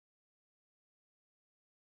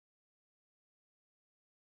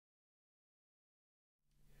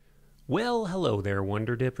Well, hello there,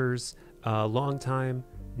 Wonder Dippers. Long time,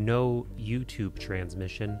 no YouTube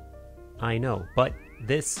transmission. I know, but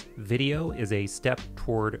this video is a step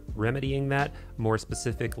toward remedying that. More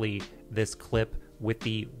specifically, this clip with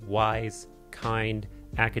the wise, kind,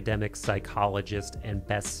 academic psychologist and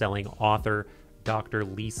best-selling author, Dr.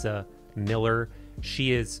 Lisa Miller.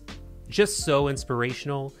 She is just so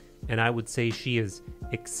inspirational, and I would say she is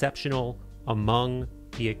exceptional among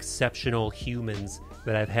the exceptional humans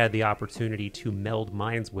that I've had the opportunity to meld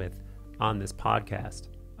minds with on this podcast.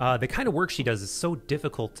 The kind of work she does is so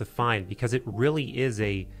difficult to find because it really is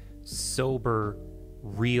a sober,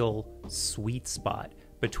 real sweet spot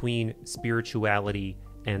between spirituality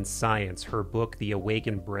and science. Her book, The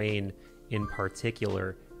Awakened Brain in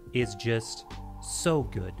particular, is just so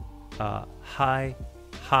good. High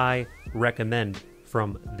recommend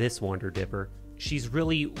from this Wonder Dipper. She's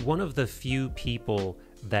really one of the few people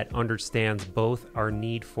that understands both our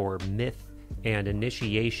need for myth and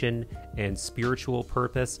initiation and spiritual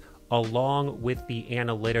purpose, along with the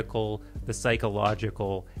analytical, the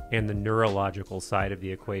psychological, and the neurological side of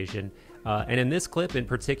the equation. And in this clip in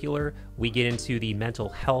particular, we get into the mental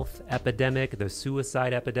health epidemic, the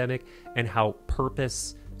suicide epidemic, and how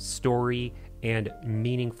purpose, story, and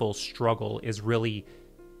meaningful struggle is really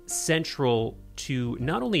central to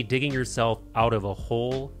not only digging yourself out of a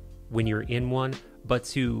hole when you're in one, but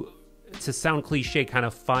to sound cliche, kind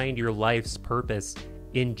of find your life's purpose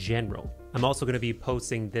in general. I'm also going to be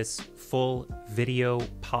posting this full video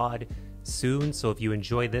pod soon, so if you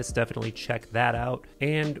enjoy this, definitely check that out.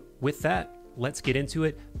 And with that, let's get into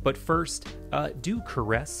it. But first, do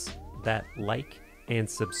caress that like and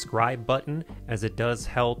subscribe button, as it does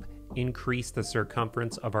help increase the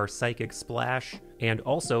circumference of our psychic splash. And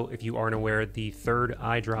also, if you aren't aware, the Third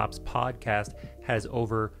Eye Drops podcast has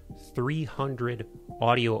over 300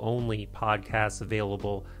 audio-only podcasts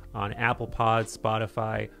available on Apple Pods,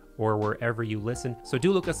 Spotify, or wherever you listen. So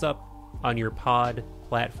do look us up on your pod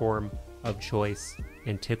platform of choice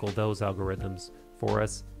and tickle those algorithms for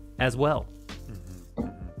us as well.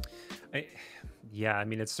 It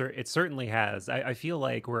certainly has. I feel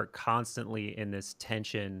like we're constantly in this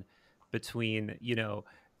tension between,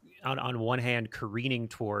 on one hand, careening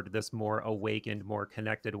toward this more awakened, more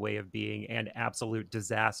connected way of being and absolute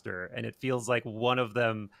disaster. And it feels like one of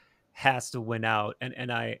them has to win out.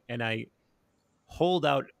 And I hold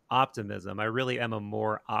out optimism. I really am a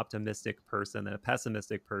more optimistic person than a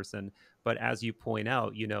pessimistic person. But as you point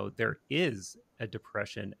out, there is a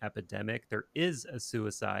depression epidemic. There is a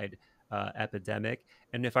suicide epidemic.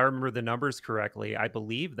 And if I remember the numbers correctly, I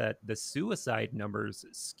believe that the suicide numbers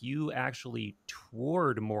skew actually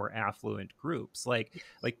toward more affluent groups, like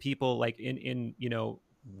people like in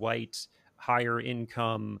white, higher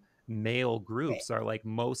income male groups are like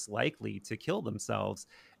most likely to kill themselves.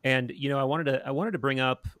 And I wanted to bring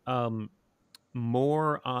up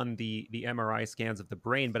more on the MRI scans of the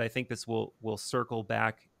brain, but I think this will circle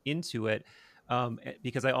back into it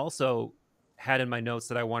because I also had in my notes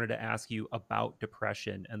that I wanted to ask you about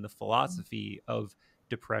depression and the philosophy of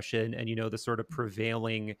depression and, the sort of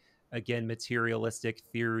prevailing, again, materialistic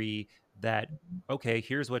theory that, okay,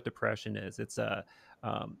 here's what depression is. It's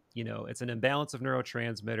it's an imbalance of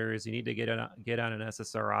neurotransmitters. You need to get on an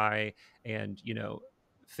SSRI and,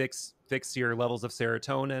 fix your levels of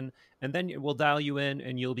serotonin, and then we'll dial you in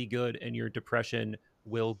and you'll be good and your depression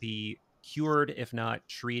will be cured, if not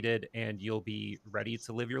treated, and you'll be ready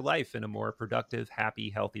to live your life in a more productive,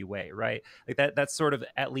 happy, healthy way, right? Like that's sort of,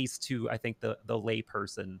 at least to, I think, the lay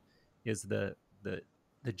person is the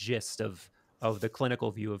gist of the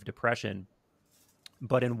clinical view of depression.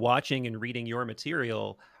 But in watching and reading your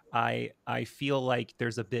material, I feel like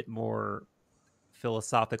there's a bit more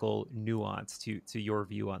philosophical nuance to your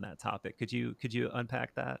view on that topic. Could you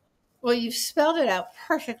unpack that? Well, you've spelled it out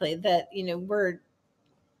perfectly that, we're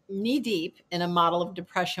knee deep in a model of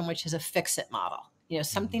depression, which is a fix it model.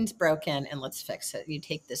 Something's broken and let's fix it. You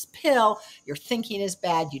take this pill, your thinking is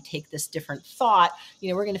bad. You take this different thought,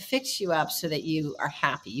 we're going to fix you up so that you are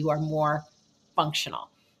happy. You are more functional.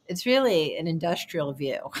 It's really an industrial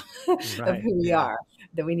view of who we are,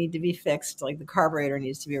 that we need to be fixed. Like the carburetor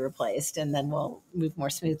needs to be replaced and then we'll move more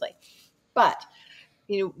smoothly. But,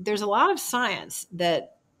 there's a lot of science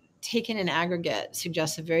that, taken in aggregate,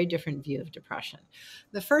 suggests a very different view of depression.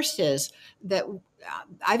 The first is that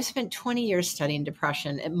I've spent 20 years studying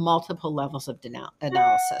depression at multiple levels of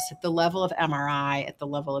analysis, at the level of MRI, at the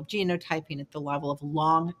level of genotyping, at the level of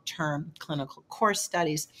long-term clinical course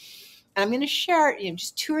studies. And I'm going to share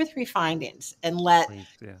just 2 or 3 findings and let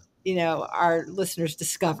our listeners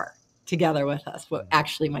discover together with us what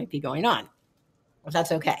actually might be going on, if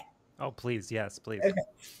that's okay. Oh, please. Yes, please. Okay.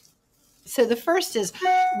 So the first is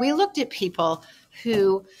we looked at people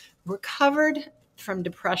who recovered from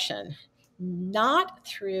depression, not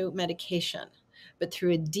through medication, but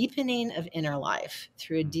through a deepening of inner life,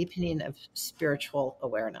 through a deepening of spiritual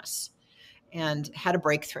awareness, and had a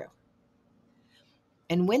breakthrough.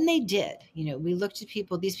 And when they did, we looked at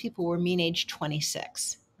people, these people were mean age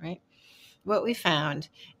 26, right? What we found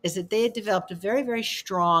is that they had developed a very, very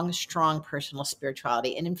strong personal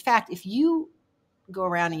spirituality. And in fact, if you go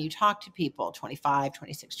around and you talk to people 25,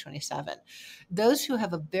 26, 27, those who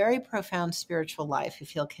have a very profound spiritual life, who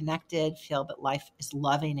feel connected, feel that life is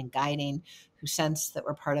loving and guiding, who sense that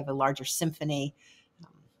we're part of a larger symphony,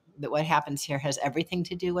 that what happens here has everything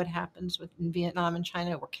to do what happens in Vietnam and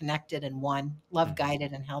China. We're connected and one, love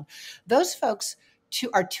guided and held. Those folks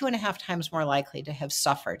are 2.5 times more likely to have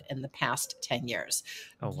suffered in the past 10 years.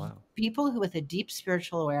 Oh, wow. People who with a deep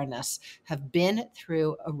spiritual awareness have been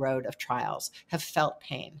through a road of trials, have felt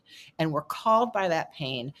pain, and were called by that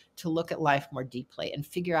pain to look at life more deeply and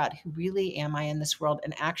figure out who really am I in this world,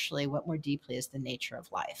 and actually what more deeply is the nature of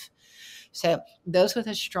life. So those with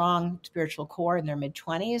a strong spiritual core in their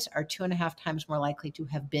mid-20s are 2.5 times more likely to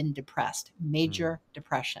have been depressed, major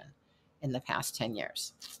depression in the past 10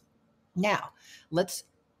 years. Now, let's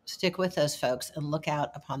stick with those folks and look out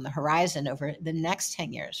upon the horizon over the next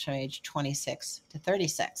 10 years from age 26 to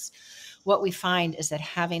 36. What we find is that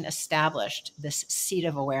having established this seat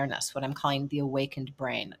of awareness, what I'm calling the awakened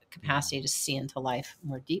brain, capacity to see into life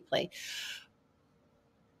more deeply,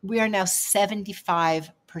 we are now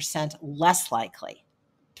 75% less likely,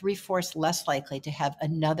 3/4 less likely to have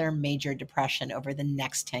another major depression over the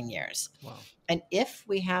next 10 years. Wow. And if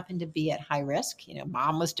we happen to be at high risk,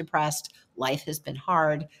 mom was depressed, life has been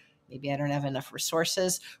hard, maybe I don't have enough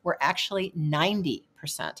resources, we're actually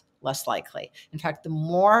 90% less likely. In fact, the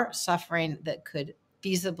more suffering that could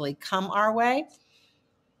feasibly come our way,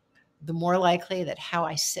 the more likely that how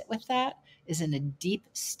I sit with that is in a deep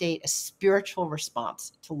state, a spiritual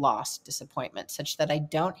response to loss, disappointment, such that I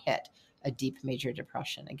don't hit a deep major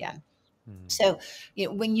depression again. So,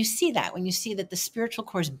 when you see that the spiritual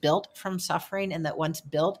core is built from suffering, and that once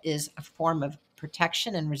built is a form of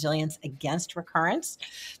protection and resilience against recurrence,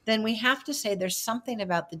 then we have to say there's something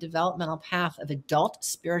about the developmental path of adult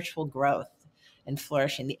spiritual growth and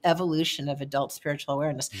flourishing, the evolution of adult spiritual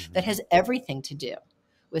awareness, that has everything to do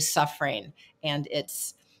with suffering and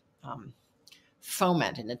its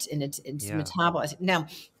foment and its metabolism. Now,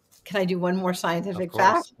 can I do one more scientific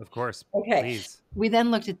fact? Of course. Okay. Please. We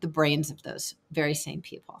then looked at the brains of those very same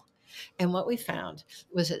people. And what we found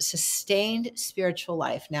was that sustained spiritual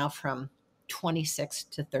life, now from 26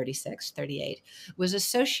 to 36, 38, was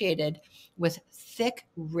associated with thick,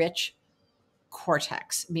 rich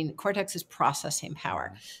cortex. I mean, cortex is processing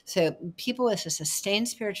power. So people with a sustained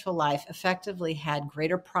spiritual life effectively had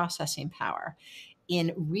greater processing power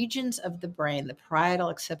in regions of the brain, the parietal,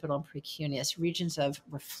 occipital, and precuneus, regions of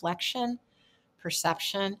reflection,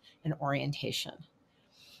 perception, and orientation.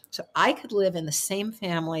 So I could live in the same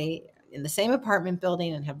family, in the same apartment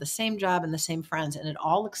building, and have the same job and the same friends, and it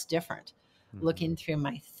all looks different looking through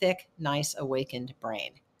my thick, nice, awakened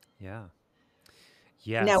brain. Yeah.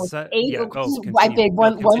 Now, Yes. with I Continue. beg No,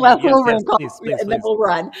 one continue. last Yes, little yes, wrinkle, please, please, and then please. we'll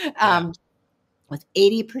run. Yeah. With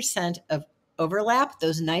 80% of overlap,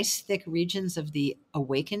 those nice thick regions of the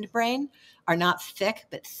awakened brain are not thick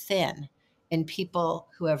but thin in people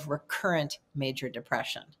who have recurrent major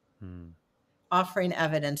depression, offering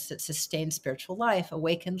evidence that sustained spiritual life,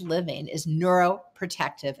 awakened living, is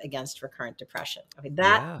neuroprotective against recurrent depression. I mean,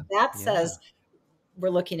 that says we're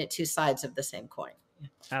looking at two sides of the same coin.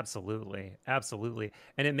 Absolutely. Absolutely.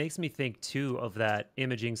 And it makes me think too of that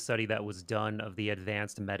imaging study that was done of the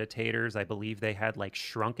advanced meditators. I believe they had like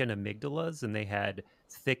shrunken amygdalas and they had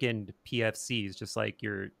thickened PFCs, just like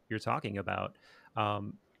you're talking about.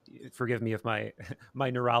 Um, Forgive me if my my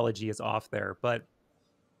neurology is off there, but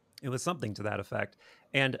it was something to that effect.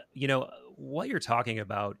 And what you're talking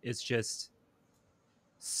about is just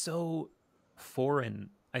so foreign,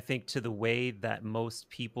 I think, to the way that most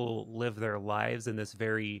people live their lives in this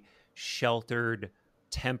very sheltered,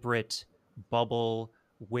 temperate bubble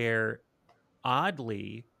where,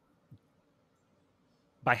 oddly,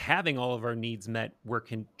 by having all of our needs met, we're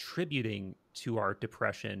contributing to our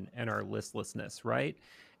depression and our listlessness, right?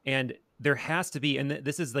 And there has to be, and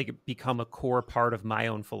this has like become a core part of my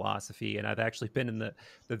own philosophy. And I've actually been in the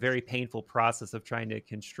very painful process of trying to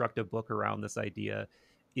construct a book around this idea,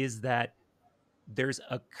 is that there's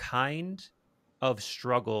a kind of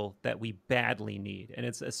struggle that we badly need. And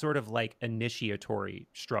it's a sort of like initiatory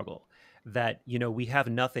struggle that, we have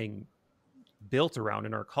nothing built around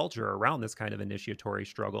in our culture around this kind of initiatory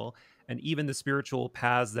struggle. And even the spiritual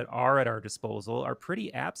paths that are at our disposal are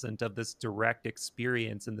pretty absent of this direct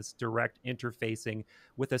experience and this direct interfacing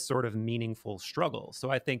with a sort of meaningful struggle. So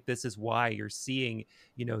I think this is why you're seeing,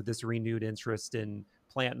 this renewed interest in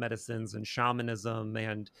plant medicines and shamanism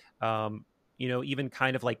and, even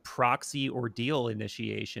kind of like proxy ordeal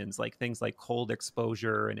initiations, like things like cold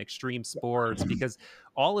exposure and extreme sports, because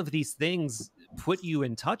all of these things put you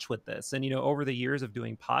in touch with this. And, over the years of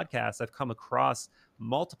doing podcasts, I've come across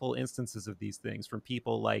multiple instances of these things from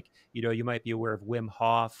people like, you might be aware of Wim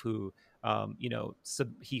Hof, who,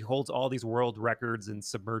 he holds all these world records in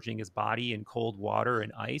submerging his body in cold water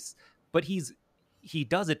and ice, but he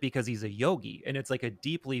does it because he's a yogi, and it's like a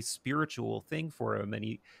deeply spiritual thing for him, and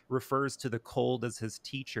he refers to the cold as his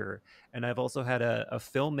teacher. And I've also had a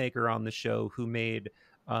filmmaker on the show who made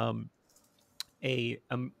um, a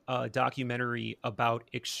documentary about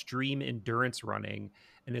extreme endurance running,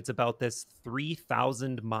 and it's about this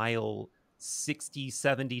 3,000 mile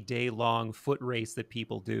 60-70 day long foot race that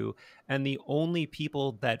people do, and the only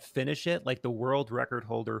people that finish it, like the world record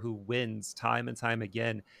holder who wins time and time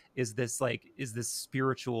again, is this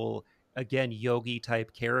spiritual, again, yogi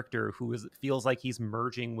type character who feels like he's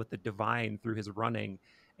merging with the divine through his running.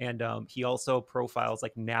 And he also profiles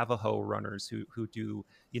like Navajo runners who do,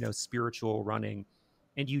 spiritual running.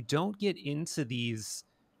 And you don't get into these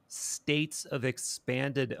states of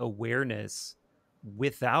expanded awareness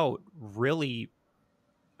without really,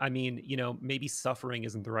 I mean, maybe suffering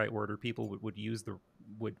isn't the right word, or people would use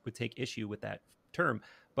would take issue with that term,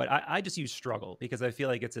 but I just use struggle because I feel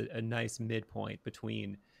like it's a nice midpoint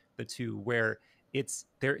between the two, where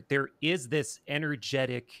there is this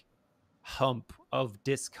energetic hump of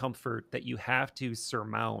discomfort that you have to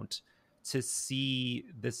surmount to see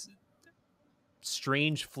this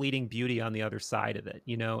strange fleeting beauty on the other side of it,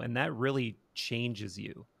 and that really changes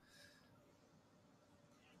you.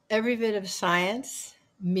 Every bit of science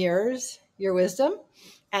mirrors your wisdom.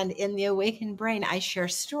 And in the Awakened Brain, I share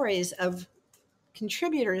stories of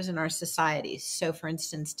contributors in our society. So, for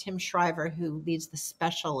instance, Tim Shriver, who leads the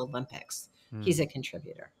Special Olympics, he's a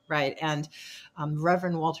contributor, right? And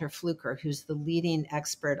Reverend Walter Fluker, who's the leading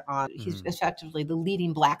expert on, he's effectively the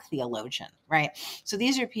leading Black theologian, right? So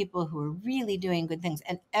these are people who are really doing good things.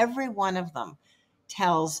 And every one of them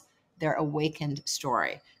tells their awakened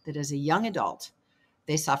story that as a young adult,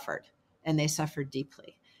 they suffered, and they suffered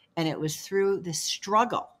deeply. And it was through the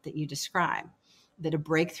struggle that you describe that a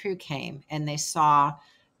breakthrough came, and they saw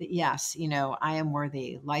that, yes, I am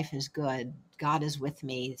worthy. Life is good. God is with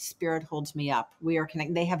me. Spirit holds me up. We are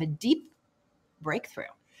connected. They have a deep breakthrough.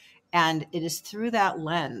 And it is through that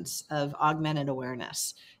lens of augmented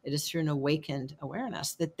awareness, it is through an awakened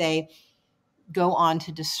awareness that they go on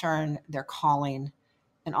to discern their calling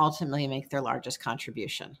and ultimately make their largest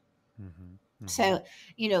contribution. So,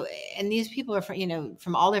 and these people are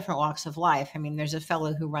from all different walks of life. I mean, there's a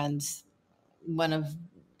fellow who runs one of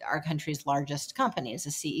our country's largest companies, a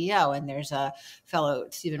CEO, and there's a fellow,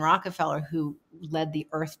 Stephen Rockefeller, who led the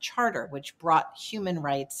Earth Charter, which brought human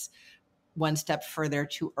rights one step further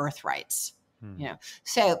to Earth rights.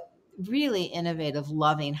 So really innovative,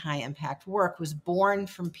 loving, high impact work was born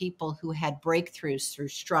from people who had breakthroughs through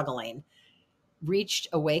struggling, reached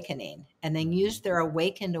awakening, and then used their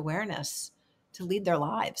awakened awareness to lead their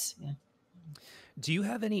lives. Do you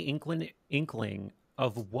have any inkling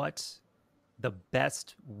of what the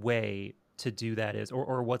best way to do that is,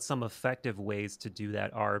 or what some effective ways to do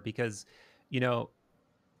that are? Because,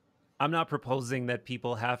 I'm not proposing that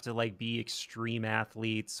people have to like be extreme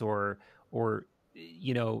athletes or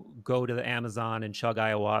go to the Amazon and chug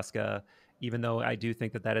ayahuasca, even though I do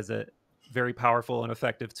think that that is a very powerful and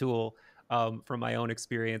effective tool, from my own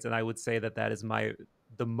experience. And I would say that that is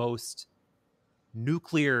the most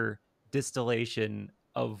nuclear distillation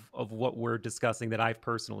of what we're discussing that I've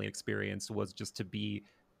personally experienced, was just to be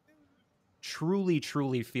truly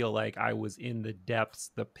feel like I was in the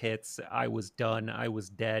depths, the pits, I was done, I was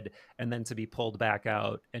dead, and then to be pulled back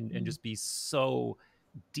out and just be so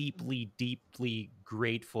deeply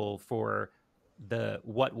grateful for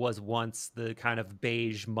what was once the kind of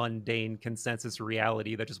beige, mundane consensus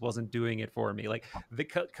reality that just wasn't doing it for me. Like the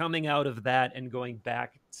coming out of that and going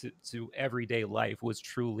back to everyday life was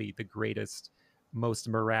truly the greatest, most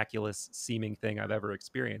miraculous seeming thing I've ever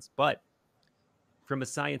experienced. But from a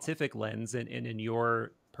scientific lens and in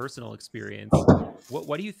your personal experience,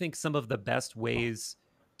 what do you think some of the best ways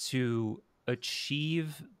to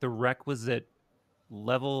achieve the requisite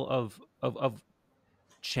level of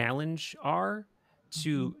challenge are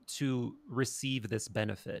to receive this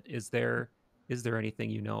benefit? Is there anything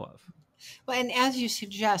you know of? Well, and as you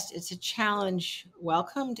suggest, it's a challenge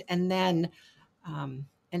welcomed, and then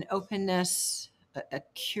an openness, a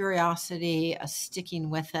curiosity, a sticking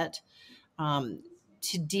with it, um,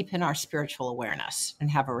 to deepen our spiritual awareness and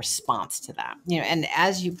have a response to that. And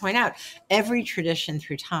as you point out, every tradition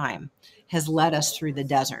through time has led us through the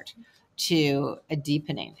desert to a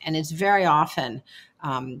deepening, and it's very often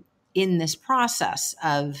in this process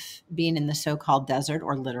of being in the so-called desert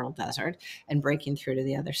or literal desert and breaking through to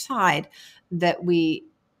the other side that we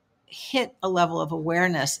hit a level of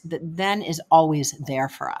awareness that then is always there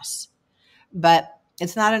for us. But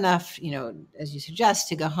it's not enough, as you suggest,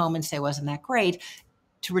 to go home and say, wasn't that great?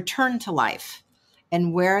 To return to life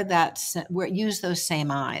and use those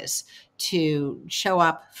same eyes to show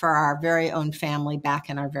up for our very own family back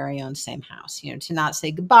in our very own same house, to not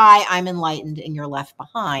say goodbye, I'm enlightened and you're left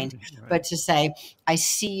behind, Right. but to say, I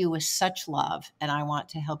see you with such love and I want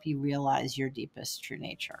to help you realize your deepest true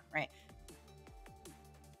nature, right?